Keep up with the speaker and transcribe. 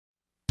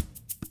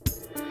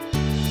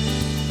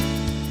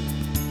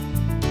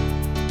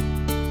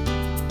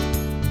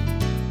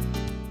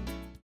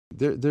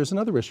there's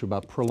another issue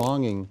about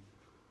prolonging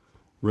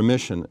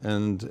remission.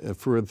 And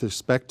with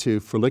respect to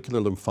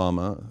follicular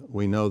lymphoma,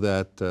 we know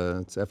that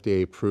it's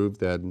FDA approved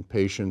that in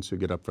patients who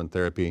get upfront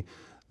therapy,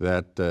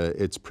 that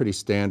it's pretty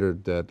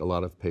standard that a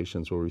lot of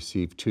patients will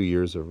receive 2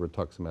 years of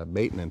rituximab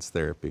maintenance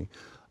therapy.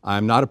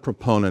 I'm not a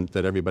proponent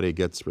that everybody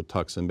gets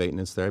rituximab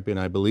maintenance therapy, and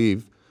I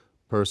believe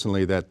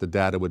personally that the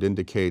data would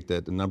indicate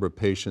that the number of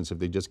patients, if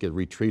they just get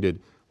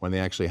retreated when they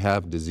actually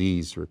have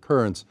disease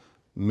recurrence,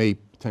 may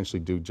potentially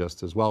do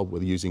just as well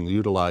with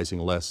utilizing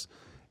less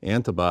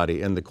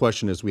antibody. And the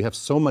question is, we have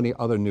so many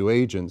other new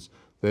agents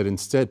that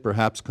instead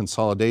perhaps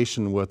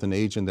consolidation with an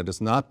agent that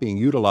is not being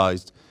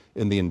utilized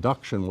in the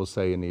induction, we'll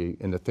say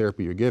in the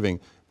therapy you're giving,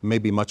 may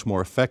be much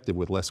more effective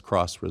with less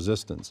cross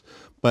resistance.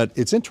 But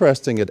it's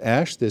interesting, at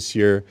ASH this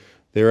year,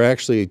 there are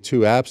actually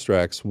 2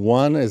 abstracts.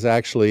 One is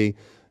actually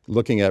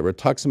looking at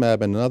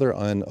rituximab and another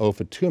on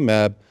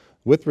ofatumumab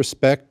with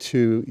respect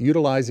to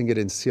utilizing it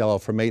in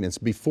CLL for maintenance.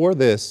 Before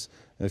this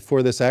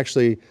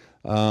actually,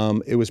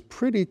 it was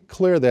pretty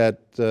clear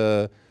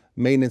that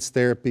maintenance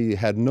therapy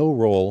had no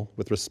role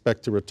with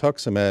respect to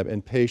rituximab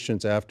in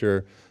patients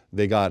after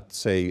they got,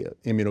 say,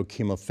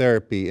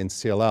 immunochemotherapy in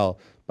CLL.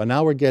 But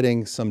now we're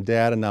getting some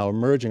data now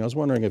emerging. I was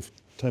wondering if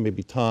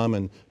maybe Tom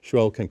and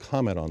Joel can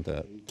comment on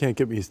that. Can't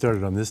get me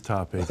started on this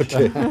topic.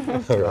 Okay.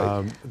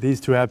 All right. These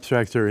 2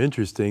 abstracts are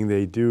interesting.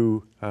 They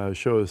do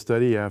show a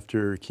study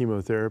after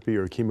chemotherapy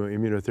or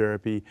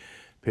chemoimmunotherapy.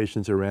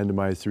 Patients are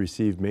randomized to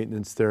receive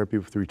maintenance therapy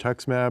with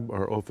rituximab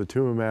or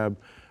ofatumumab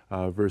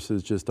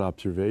versus just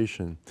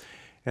observation.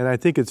 And I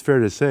think it's fair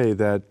to say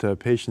that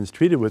patients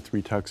treated with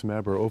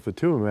rituximab or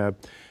ofatumumab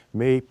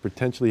may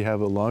potentially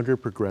have a longer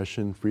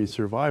progression-free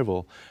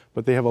survival,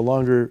 but they have a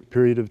longer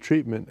period of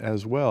treatment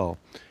as well.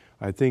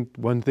 I think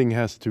one thing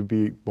has to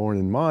be borne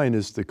in mind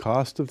is the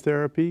cost of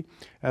therapy,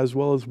 as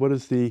well as what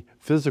is the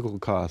physical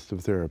cost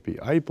of therapy.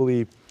 I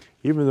believe,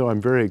 even though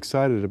I'm very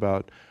excited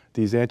about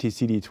these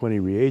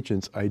anti-CD20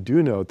 reagents, I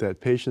do note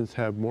that patients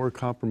have more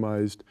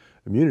compromised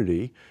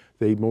immunity.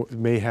 They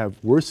may have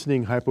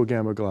worsening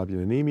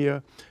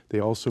hypogammaglobulinemia. They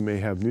also may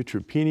have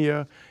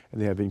neutropenia,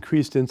 and they have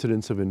increased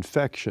incidence of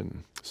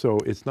infection. So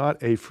it's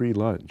not a free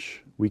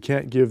lunch. We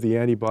can't give the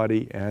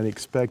antibody and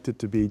expect it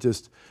to be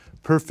just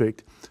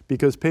perfect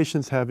because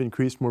patients have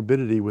increased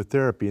morbidity with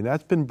therapy, and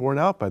that's been borne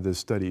out by this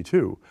study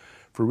too.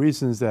 For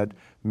reasons that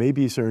may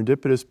be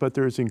serendipitous, but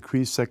there's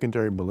increased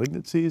secondary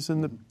malignancies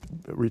in the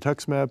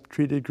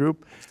rituximab-treated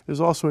group. There's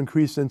also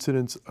increased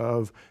incidence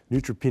of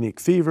neutropenic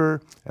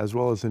fever, as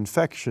well as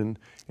infection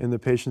in the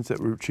patients that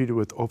were treated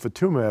with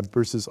ofatumumab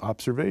versus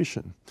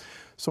observation.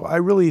 So I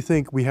really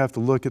think we have to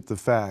look at the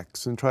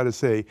facts and try to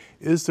say,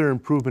 is there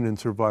improvement in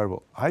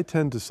survival? I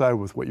tend to side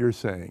with what you're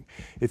saying.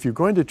 If you're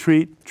going to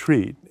treat,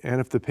 treat,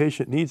 and if the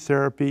patient needs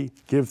therapy,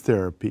 give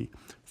therapy.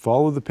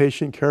 Follow the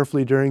patient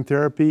carefully during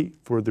therapy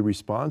for the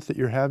response that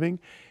you're having,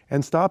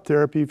 and stop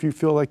therapy if you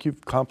feel like you've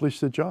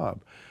accomplished the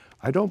job.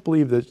 I don't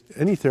believe that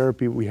any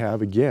therapy we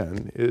have,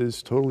 again,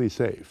 is totally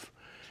safe.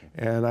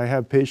 And I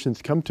have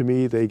patients come to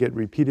me, they get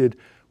repeated,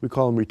 we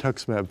call them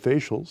rituximab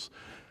facials,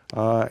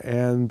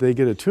 and they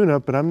get a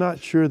tune-up, but I'm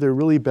not sure they're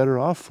really better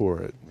off for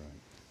it.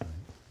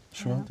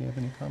 Cheryl, do you have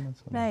any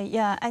comments on that? Right,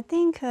 yeah, I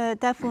think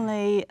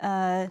definitely,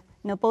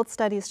 both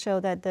studies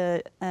show that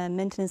the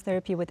maintenance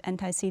therapy with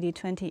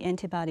anti-CD20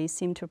 antibodies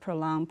seem to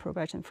prolong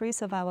progression-free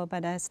survival,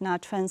 but that's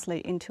not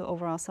translate into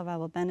overall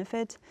survival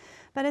benefit.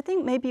 But I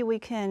think maybe we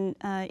can,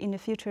 in the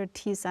future,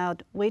 tease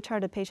out which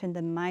are the patients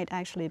that might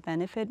actually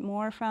benefit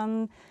more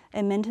from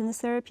a maintenance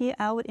therapy.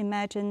 I would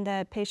imagine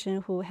that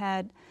patient who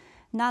had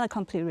not a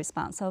complete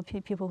response. So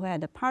people who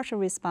had a partial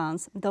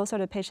response, those are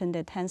the patients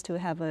that tends to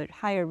have a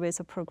higher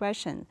risk of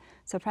progression.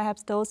 So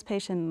perhaps those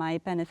patients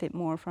might benefit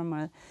more from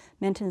a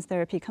maintenance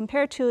therapy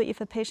compared to if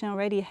a patient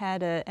already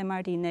had a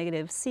MRD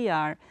negative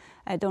CR.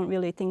 I don't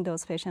really think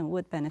those patients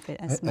would benefit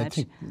as much. I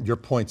think your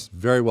point's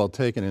very well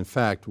taken. In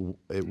fact,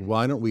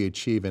 why don't we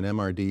achieve an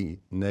MRD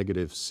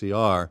negative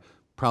CR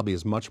probably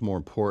is much more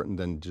important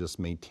than just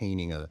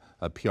maintaining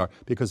a PR.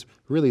 Because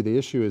really the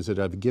issue is that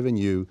I've given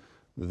you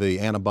the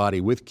antibody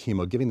with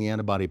chemo. Giving the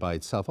antibody by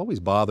itself always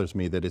bothers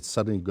me that it's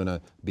suddenly going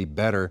to be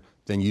better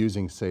than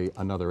using, say,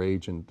 another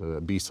agent, a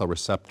B-cell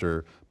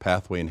receptor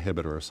pathway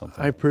inhibitor or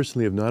something. I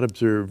personally have not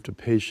observed a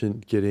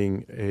patient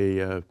getting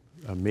a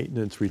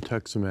maintenance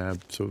rituximab,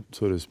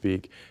 so to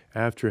speak,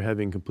 after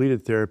having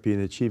completed therapy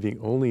and achieving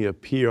only a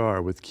PR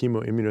with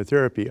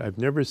chemoimmunotherapy. I've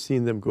never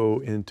seen them go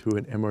into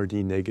an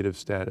MRD negative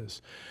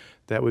status.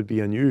 That would be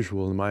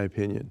unusual in my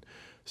opinion.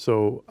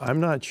 So I'm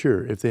not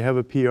sure. If they have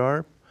a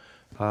PR,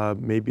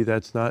 maybe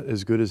that's not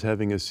as good as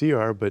having a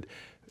CR, but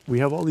we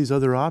have all these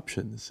other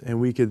options, and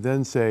we could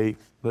then say,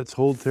 let's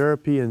hold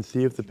therapy and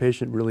see if the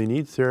patient really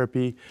needs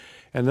therapy.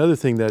 Another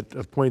thing a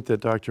point that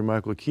Dr.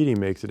 Michael Keating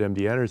makes at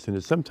MD Anderson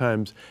is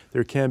sometimes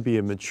there can be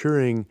a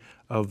maturing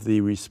of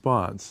the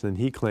response, and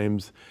he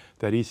claims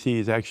that he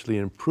sees actually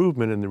an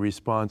improvement in the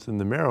response in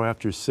the marrow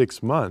after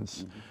 6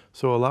 months.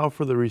 So allow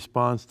for the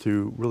response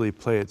to really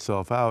play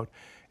itself out,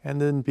 and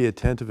then be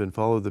attentive and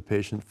follow the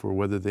patient for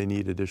whether they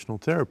need additional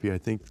therapy. I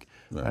think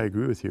I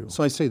agree with you.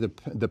 So I say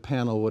the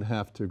panel would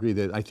have to agree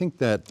that I think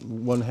that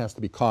one has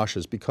to be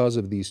cautious because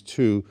of these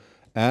two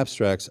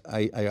abstracts.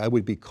 I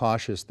would be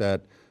cautious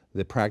that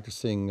the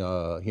practicing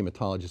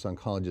hematologists,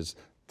 oncologists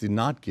did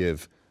not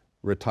give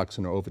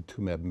Rituxan or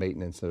ofatumumab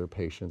maintenance to their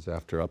patients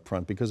after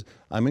upfront, because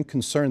I'm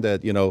concerned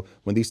that, you know,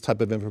 when these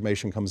type of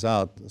information comes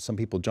out, some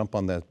people jump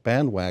on that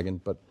bandwagon,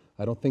 but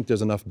I don't think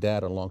there's enough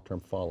data on long-term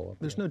follow-up.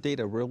 There's no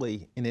data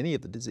really in any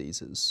of the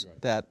diseases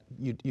that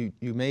you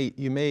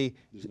may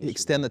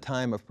extend the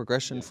time of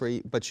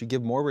progression-free, but you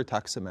give more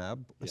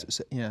rituximab,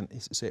 and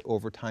say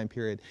over time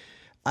period.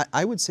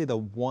 I would say the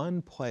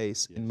one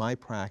place in my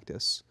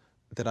practice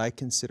that I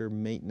consider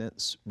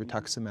maintenance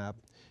rituximab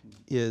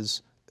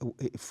is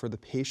for the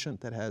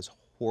patient that has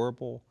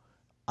horrible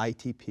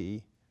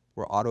ITP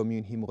or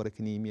autoimmune hemolytic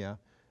anemia,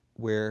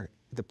 where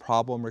the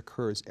problem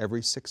recurs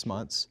every 6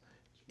 months,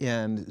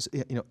 and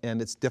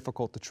and it's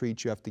difficult to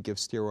treat. You have to give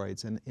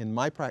steroids. And in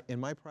my practice.